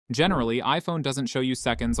Generally, iPhone doesn't show you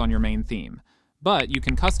seconds on your main theme, but you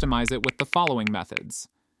can customize it with the following methods.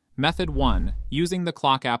 Method 1. Using the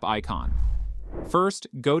clock app icon. First,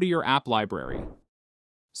 go to your app library.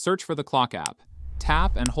 Search for the clock app.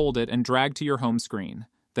 Tap and hold it and drag to your home screen,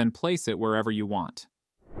 then place it wherever you want.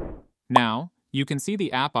 Now, you can see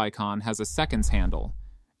the app icon has a seconds handle,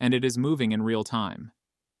 and it is moving in real time.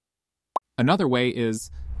 Another way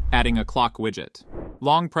is adding a clock widget.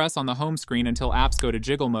 Long press on the home screen until apps go to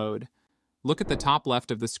jiggle mode. Look at the top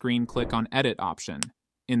left of the screen, click on Edit option.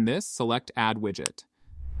 In this, select Add Widget.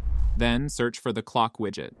 Then search for the clock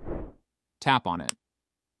widget. Tap on it.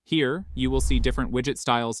 Here, you will see different widget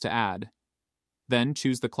styles to add. Then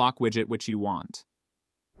choose the clock widget which you want.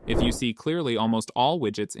 If you see clearly, almost all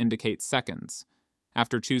widgets indicate seconds.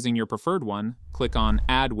 After choosing your preferred one, click on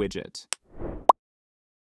Add Widget.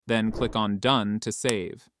 Then click on Done to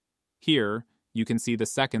save. Here, you can see the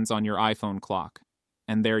seconds on your iPhone clock.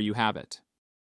 And there you have it.